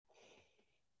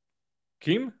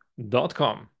Kim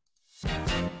Dotcom.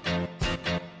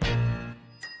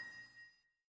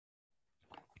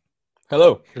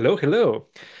 Hello. Hello.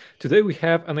 Today we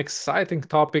have an exciting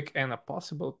topic and a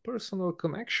possible personal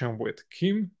connection with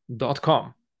Kim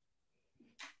Dotcom.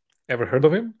 Ever heard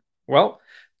of him? Well,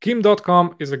 Kim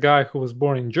Dotcom is a guy who was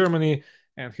born in Germany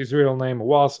and his real name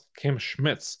was Kim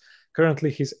Schmitz. Currently,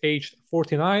 he's aged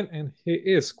 49 and he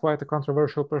is quite a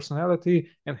controversial personality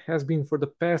and has been for the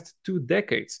past 2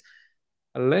 decades.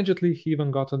 Allegedly, he even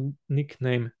got a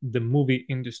nickname, the movie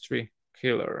industry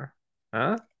killer.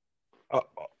 Huh? Uh,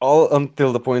 all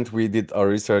until the point we did our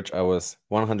research, I was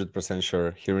 100%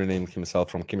 sure he renamed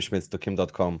himself from Kim Schmitz to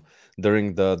Kim.com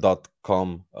during the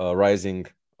 .com rising,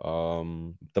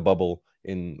 the bubble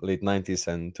in late 90s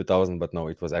and 2000. But no,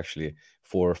 it was actually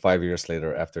 4 or 5 years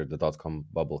later after the .com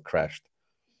bubble crashed.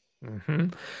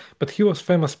 But he was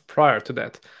famous prior to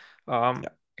that. Um, Yeah.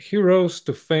 he rose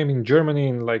to fame in Germany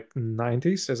in like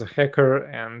 90s as a hacker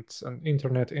and an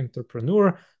internet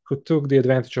entrepreneur who took the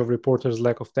advantage of reporters'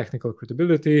 lack of technical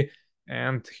credibility.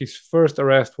 And his first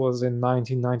arrest was in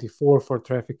 1994 for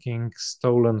trafficking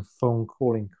stolen phone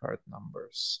calling card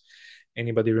numbers.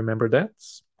 Anybody remember that?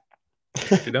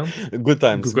 If you don't, Good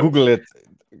times. Google. Google it.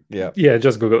 Yeah. Yeah,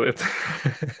 just Google it.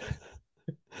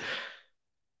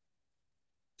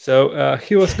 So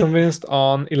he was convinced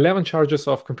on 11 charges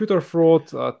of computer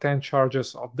fraud, 10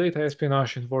 charges of data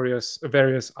espionage, and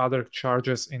various other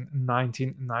charges in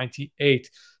 1998.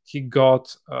 He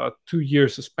got a 2-year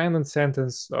suspended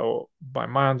sentence. So, by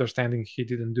my understanding, he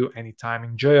didn't do any time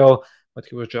in jail, but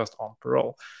he was just on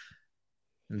parole.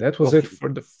 And that was Well, it for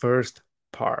the first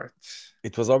part.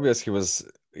 it was obvious he was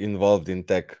involved in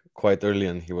tech quite early,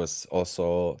 and he was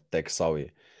also tech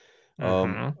savvy.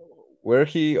 Um, Mhm. where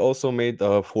he also made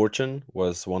a fortune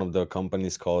was one of the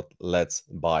companies called Let's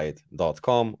Buy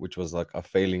It.com, which was like a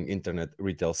failing internet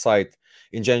retail site.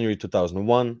 In January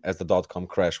 2001, as the .com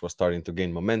crash was starting to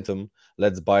gain momentum,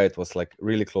 Let's Buy It was like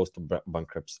really close to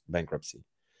bankruptcy.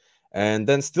 And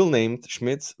then, still named,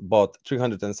 Schmitz bought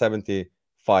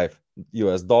 375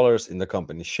 US dollars in the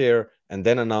company's share and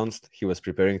then announced he was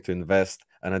preparing to invest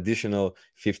an additional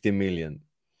 50 million.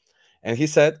 And he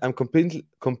said, I'm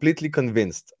completely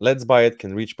convinced Let's Buy It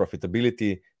can reach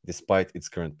profitability despite its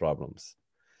current problems.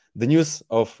 The news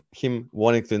of him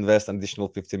wanting to invest an additional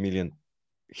 50 million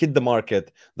hit the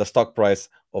market. The stock price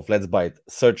of Let's Buy It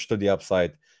surged to the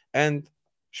upside, and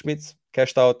Schmitz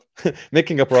cashed out,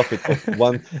 making a profit of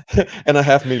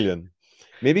 1.5 million.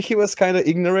 Maybe he was kind of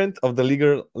ignorant of the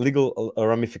legal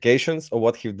ramifications of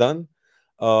what he'd done.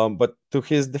 But to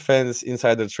his defense,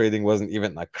 insider trading wasn't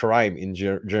even a crime in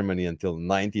Germany until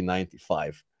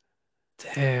 1995.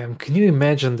 Damn, can you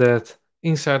imagine that?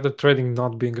 Insider trading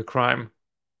not being a crime?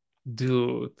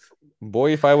 Dude.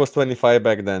 Boy, if I was 25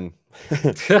 back then.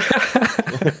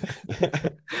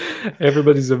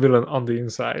 Everybody's a villain on the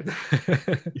inside.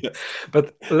 Yes.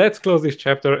 But let's close this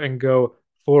chapter and go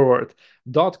forward.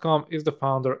 Dotcom is the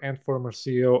founder and former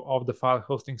CEO of the file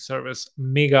hosting service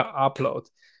Mega Upload.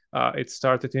 It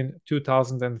started in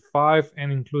 2005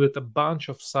 and included a bunch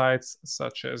of sites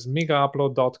such as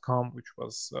megaupload.com, which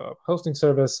was a hosting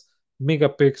service,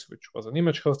 Megapix, which was an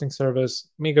image hosting service,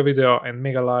 Mega Video, and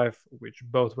Mega Live, which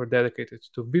both were dedicated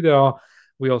to video.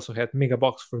 We also had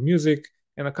Megabox for music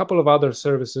and a couple of other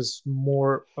services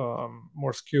more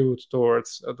skewed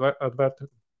towards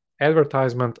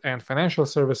advertisement and financial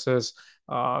services.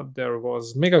 There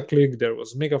was MegaClick, there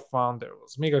was MegaFund, there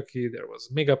was MegaKey, there was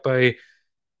MegaPay.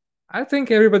 I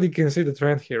think everybody can see the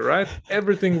trend here, right?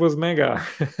 Everything was mega.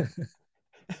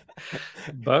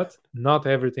 But not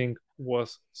everything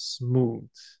was smooth.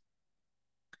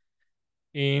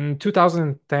 In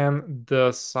 2010,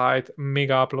 the site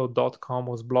megaupload.com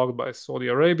was blocked by Saudi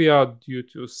Arabia due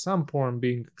to some porn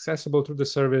being accessible through the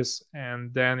service.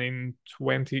 And then in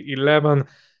 2011,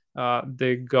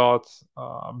 they got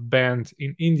banned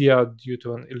in India due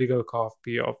to an illegal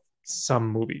copy of some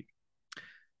movie.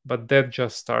 But that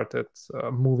just started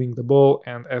moving the ball.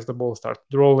 And as the ball started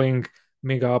rolling,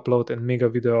 Mega Upload and Mega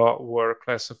Video were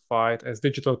classified as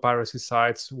digital piracy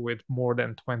sites with more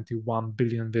than 21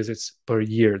 billion visits per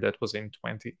year. That was in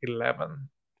 2011.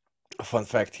 A fun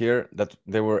fact here that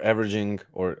they were averaging,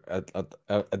 or at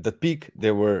the peak, they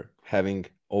were having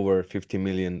over 50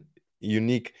 million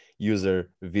unique user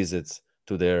visits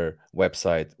to their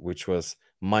website, which was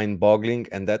mind boggling.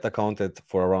 And that accounted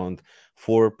for around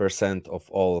 4% of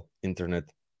all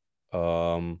internet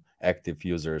active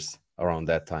users around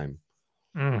that time.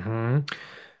 Mhm.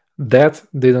 That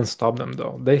didn't stop them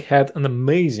though. They had an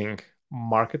amazing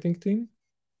marketing team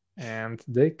and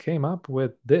they came up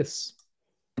with this.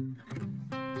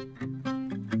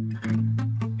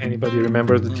 Anybody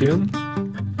remember the tune?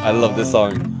 I love this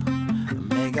song.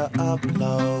 Mega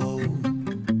upload,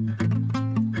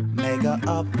 mega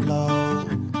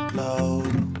upload,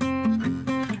 load.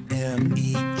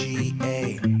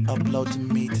 MEGA, upload to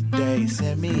me today.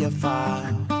 Send me a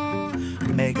file.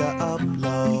 Mega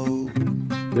upload,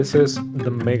 This is the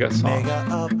Mega song. mega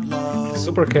It's upload,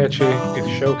 super catchy. It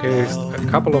load, showcased a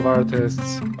couple of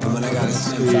artists. And when I We're gotta gonna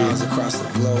send see. files across the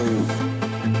globe,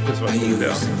 Just I watch the video.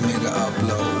 use mega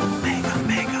upload. Mega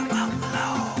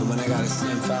upload. And when I gotta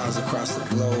send files across the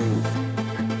globe,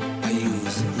 I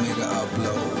use mega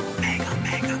upload. Mega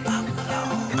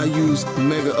upload. I use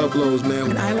mega uploads,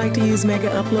 man. I like to use Mega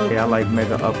Upload. Yeah, I like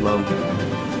Mega Upload.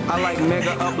 I like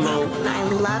mega upload. I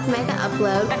love Mega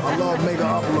Upload. I love mega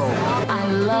upload.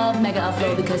 I love Mega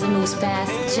Upload because it moves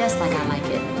fast just like I like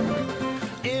it.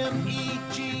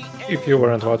 If you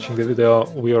weren't watching the video,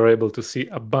 we were able to see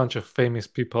a bunch of famous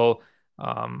people.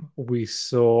 We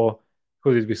saw,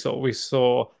 who did we saw? We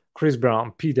saw Chris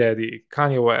Brown, P. Daddy,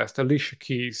 Kanye West, Alicia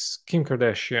Keys, Kim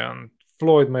Kardashian,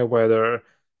 Floyd Mayweather,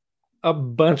 a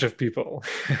bunch of people.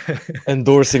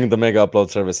 Endorsing the mega upload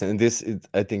service, and this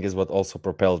I think is what also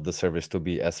propelled the service to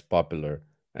be as popular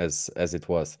as it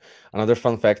was. Another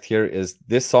fun fact here is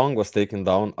this song was taken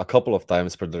down a couple of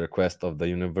times per the request of the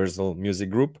Universal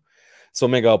Music Group. So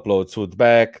mega upload sued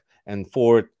back and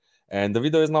forth, and the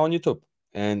video is now on YouTube.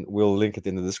 And we'll link it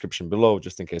in the description below,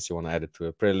 just in case you want to add it to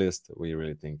a playlist. We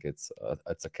really think it's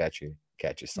a catchy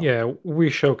song. Yeah, we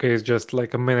showcased just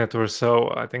like a minute or so.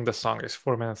 I think the song is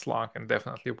 4 minutes long and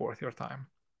definitely worth your time.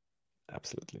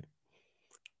 Absolutely.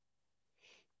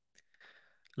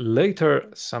 Later,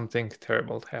 something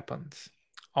terrible happened.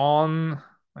 On,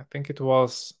 I think it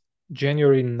was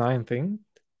January 19th,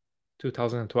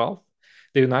 2012,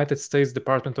 the United States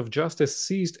Department of Justice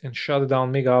seized and shut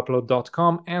down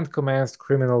megaupload.com and commenced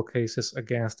criminal cases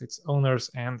against its owners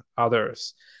and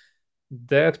others.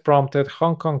 That prompted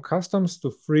Hong Kong Customs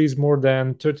to freeze more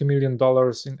than $30 million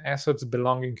in assets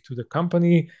belonging to the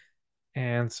company,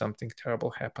 and something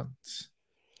terrible happened.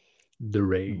 The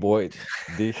raid. Boy,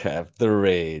 they have the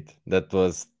raid.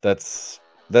 That's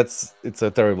it's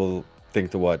a terrible thing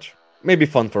to watch. Maybe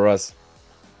fun for us.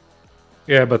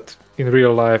 Yeah, but in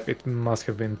real life, it must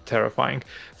have been terrifying.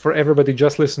 For everybody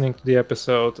just listening to the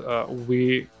episode,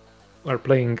 we are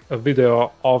playing a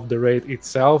video of the raid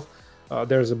itself.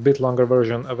 There's a bit longer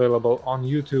version available on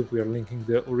YouTube. We are linking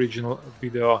the original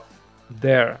video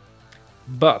there.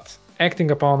 But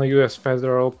acting upon a US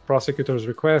federal prosecutor's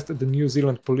request, the New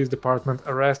Zealand Police Department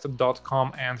arrested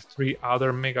Dotcom and 3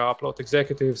 other Mega Upload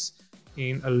executives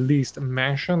in a leased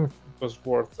mansion. It was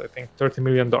worth, I think, $30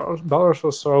 million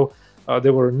or so. They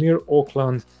were near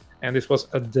Auckland, and this was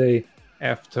a day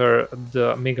after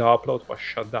the Mega Upload was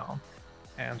shut down.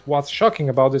 And what's shocking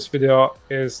about this video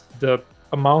is the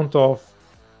amount of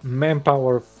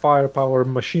manpower, firepower,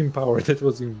 machine power that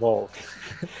was involved.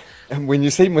 And when you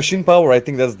say machine power, I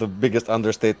think that's the biggest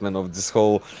understatement of this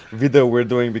whole video we're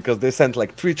doing, because they sent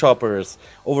like 3 choppers,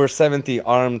 over 70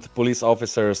 armed police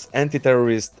officers,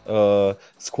 anti-terrorist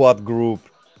squad group.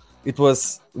 It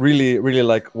was really, really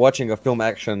like watching a film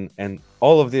action, and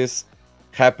all of this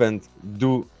happened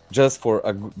due just for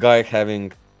a guy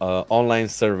having online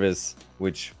service,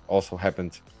 which also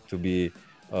happened to be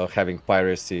having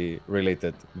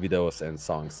piracy-related videos and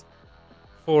songs.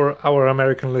 For our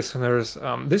American listeners,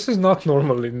 this is not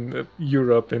normal in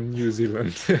Europe and New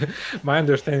Zealand. My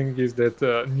understanding is that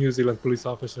New Zealand police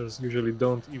officers usually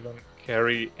don't even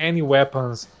carry any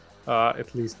weapons,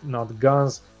 at least not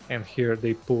guns. And here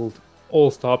they pulled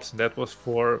all stops. That was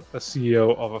for a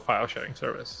CEO of a file sharing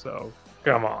service. So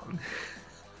come on.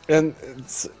 And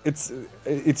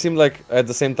it seemed like at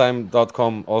the same time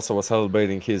Dotcom also was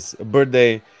celebrating his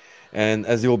birthday, and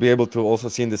as you'll be able to also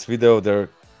see in this video, they're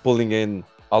pulling in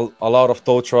a lot of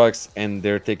tow trucks, and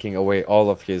they're taking away all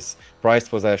of his prized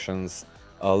possessions,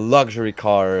 luxury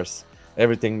cars,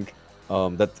 everything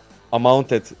that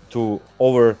amounted to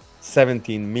over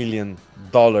 $17 million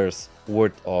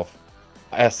worth of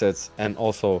assets, and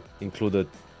also included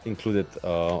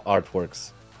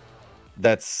artworks.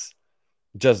 That's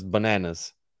just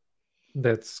bananas.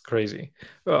 That's crazy.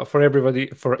 For everybody,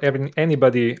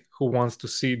 anybody who wants to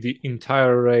see the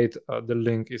entire raid, the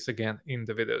link is again in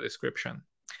the video description.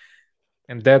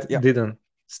 And that didn't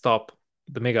stop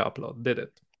the Mega Upload, did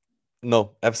it?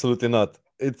 No, absolutely not.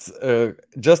 It's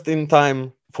just in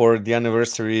time for the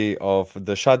anniversary of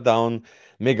the shutdown.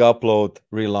 Mega Upload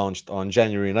relaunched on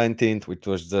January 19th, which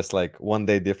was just like 1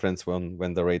 day difference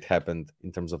when the raid happened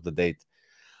in terms of the date.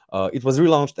 It was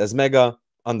relaunched as Mega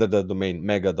under the domain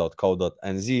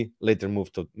mega.co.nz, later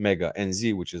moved to Mega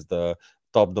NZ, which is the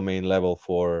top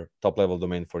level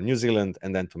domain for New Zealand,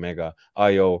 and then to Mega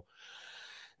IO.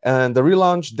 And the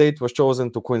relaunch date was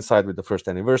chosen to coincide with the first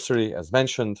anniversary, as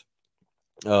mentioned.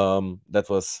 That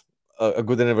was a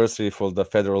good anniversary for the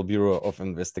Federal Bureau of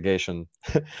Investigation.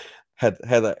 had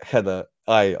a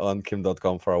eye on Kim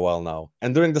Dotcom for a while now.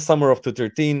 And during the summer of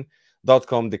 2013,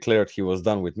 Dotcom declared he was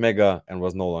done with Mega and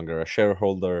was no longer a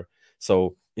shareholder.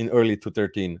 So in early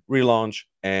 2013, relaunch,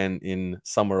 and in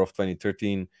summer of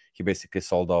 2013, he basically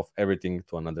sold off everything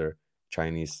to another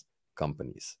Chinese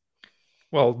companies.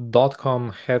 Well,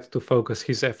 Dotcom had to focus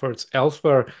his efforts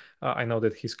elsewhere. I know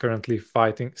that he's currently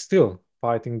still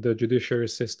fighting the judiciary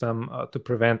system to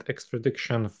prevent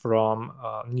extradition from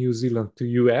New Zealand to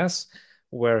US,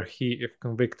 where he, if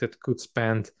convicted, could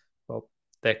spend, well,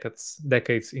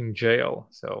 decades in jail.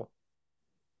 So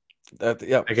That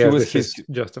yeah, I he guess was this his is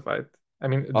justified. I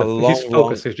mean, a his long, long,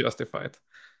 focus is justified.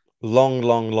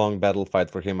 long battle fight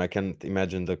for him. I can't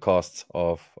imagine the costs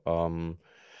of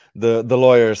the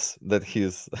lawyers that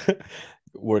he's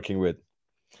working with.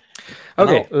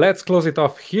 Okay, Now, let's close it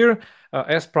off here.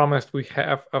 As promised, we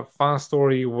have a fun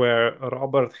story where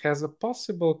Robert has a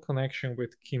possible connection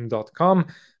with Kim.com.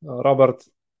 Robert,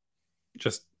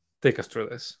 just take us through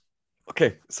this.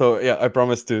 okay, so yeah, I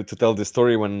promised to tell this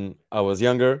story when I was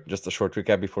younger. Just a short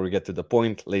recap before we get to the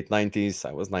point. Late 90s,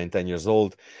 I was 9, 10 years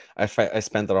old. I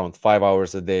spent around 5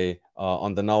 hours a day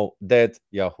on the now dead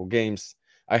Yahoo Games.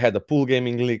 I had a pool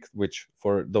gaming league, which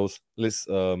for those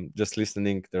just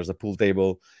listening, there's a pool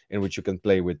table in which you can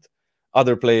play with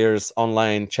other players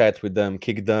online, chat with them,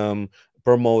 kick them,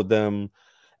 promote them.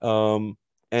 Um,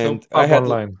 So and I I'm had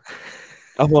online.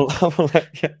 I'm online,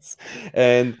 yes.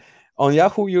 And on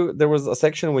Yahoo, there was a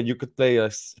section where you could pay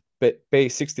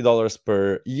 $60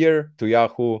 per year to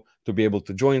Yahoo to be able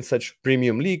to join such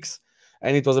premium leagues,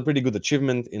 and it was a pretty good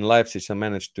achievement in life since I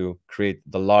managed to create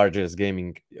the largest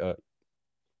gaming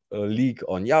league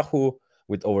on Yahoo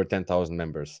with over 10,000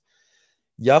 members.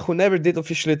 Yahoo never did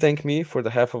officially thank me for the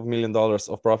 $500,000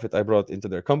 of profit I brought into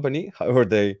their company. However,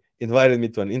 they invited me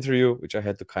to an interview, which I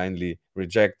had to kindly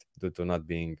reject due to not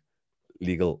being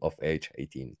legal of age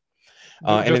 18.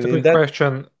 And Just a in quick that,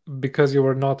 question. Because you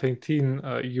were not 18,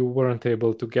 you weren't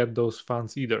able to get those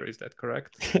funds either. Is that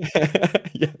correct?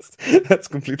 yes, that's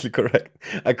completely correct.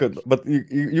 I could, but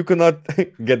you could not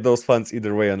get those funds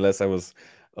either way unless I was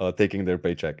taking their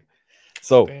paycheck.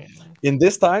 So, Damn. in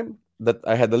this time that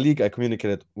I had the league, I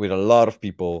communicated with a lot of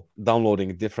people,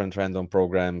 downloading different random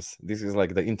programs. This is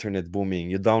like the internet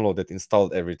booming. You downloaded,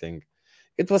 installed everything.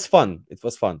 It was fun. It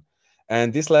was fun,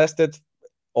 and this lasted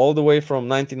all the way from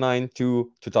 99 to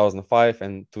 2005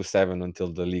 and 2007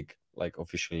 until the league like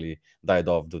officially died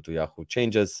off due to Yahoo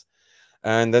changes.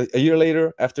 And a year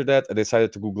later, after that, I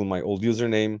decided to Google my old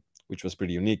username, which was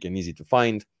pretty unique and easy to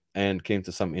find, and came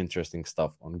to some interesting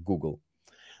stuff on Google.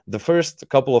 The first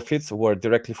couple of hits were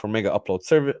directly from Mega Upload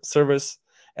service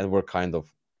and were kind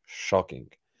of shocking.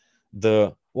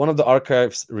 The one of the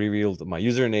archives revealed my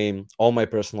username, all my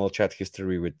personal chat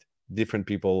history with different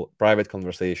people, private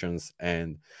conversations,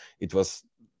 and it was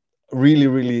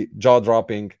really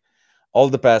jaw-dropping. All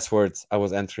the passwords I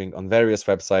was entering on various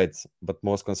websites, but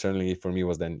most concerningly for me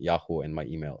was then Yahoo and my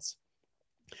emails.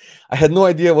 I had no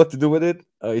idea what to do with it.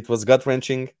 It was gut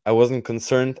wrenching. I wasn't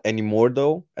concerned anymore,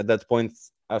 though. At that point,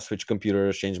 I switched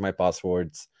computers, changed my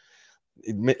passwords.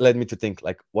 It led me to think,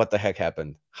 like, what the heck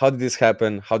happened? How did this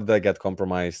happen? How did I get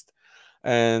compromised?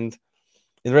 And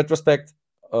in retrospect,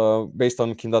 based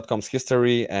on Kim.com's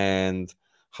history and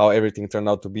how everything turned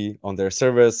out to be on their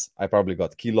service, I probably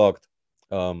got keylogged.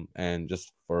 And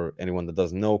just for anyone that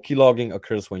doesn't know, keylogging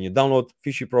occurs when you download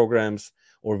fishy programs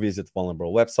or visit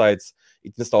vulnerable websites.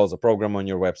 It installs a program on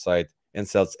your website and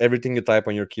sells everything you type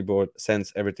on your keyboard,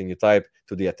 sends everything you type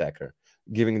to the attacker,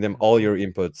 giving them all your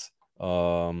inputs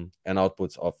and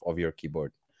outputs of your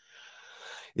keyboard.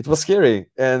 It was scary,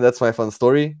 and that's my fun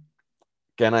story.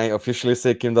 Can I officially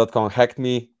say Kim.com hacked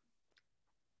me?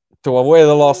 To avoid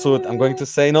a lawsuit, I'm going to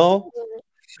say no,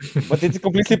 but it's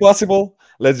completely possible.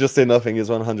 Let's just say nothing is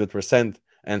 100%.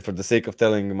 And for the sake of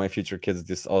telling my future kids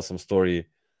this awesome story,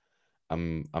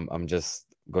 I'm just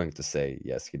going to say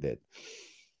yes, he did.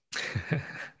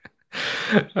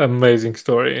 Amazing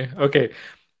story. Okay.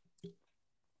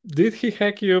 Did he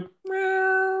hack you?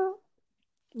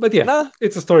 But yeah, Nah,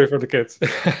 it's a story for the kids.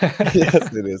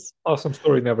 yes, it is. Awesome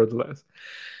story, nevertheless.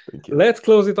 Thank you. Let's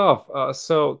close it off.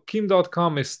 So,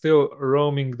 Kim.com is still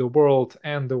roaming the world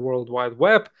and the World Wide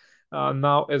Web.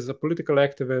 Now, as a political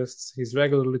activist, he's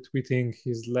regularly tweeting.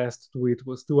 His last tweet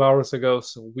was 2 hours ago,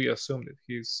 so we assume that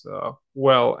he's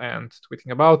well and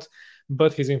tweeting about,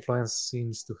 but his influence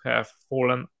seems to have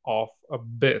fallen off a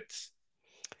bit.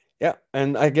 Yeah,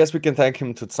 and I guess we can thank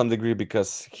him to some degree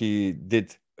because he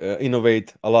did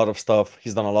innovate a lot of stuff.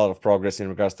 He's done a lot of progress in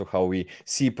regards to how we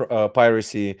see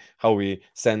piracy, how we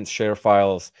send share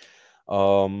files.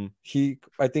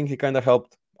 I think he kind of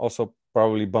helped also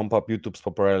probably bump up YouTube's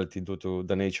popularity due to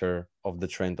the nature of the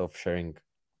trend of sharing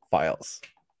files.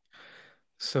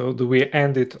 So do we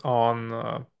end it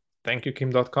on thank you,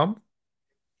 Kim.com?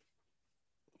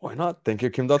 Why not? Thank you,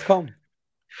 Kim.com.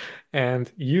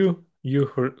 And you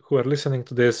who are listening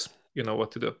to this, you know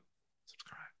what to do.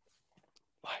 Subscribe.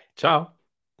 Bye. Ciao.